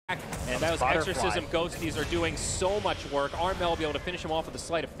And those Exorcism Ghosties are doing so much work. Armel will be able to finish him off with a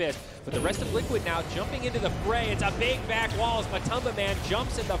sleight of fist. But the rest of Liquid now jumping into the fray. It's a big back wall as Matumba Man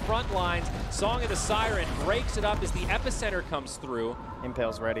jumps in the front lines. Song of the Siren breaks it up as the epicenter comes through.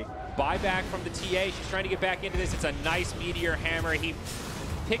 Impale's ready. Buyback from the TA. She's trying to get back into this. It's a nice Meteor Hammer. He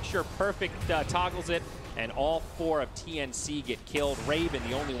picture perfect toggles it. And all 4 of TNC get killed. Raven,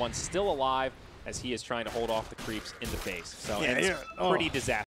 the only one still alive, as he is trying to hold off the creeps in the base. So it's pretty disastrous.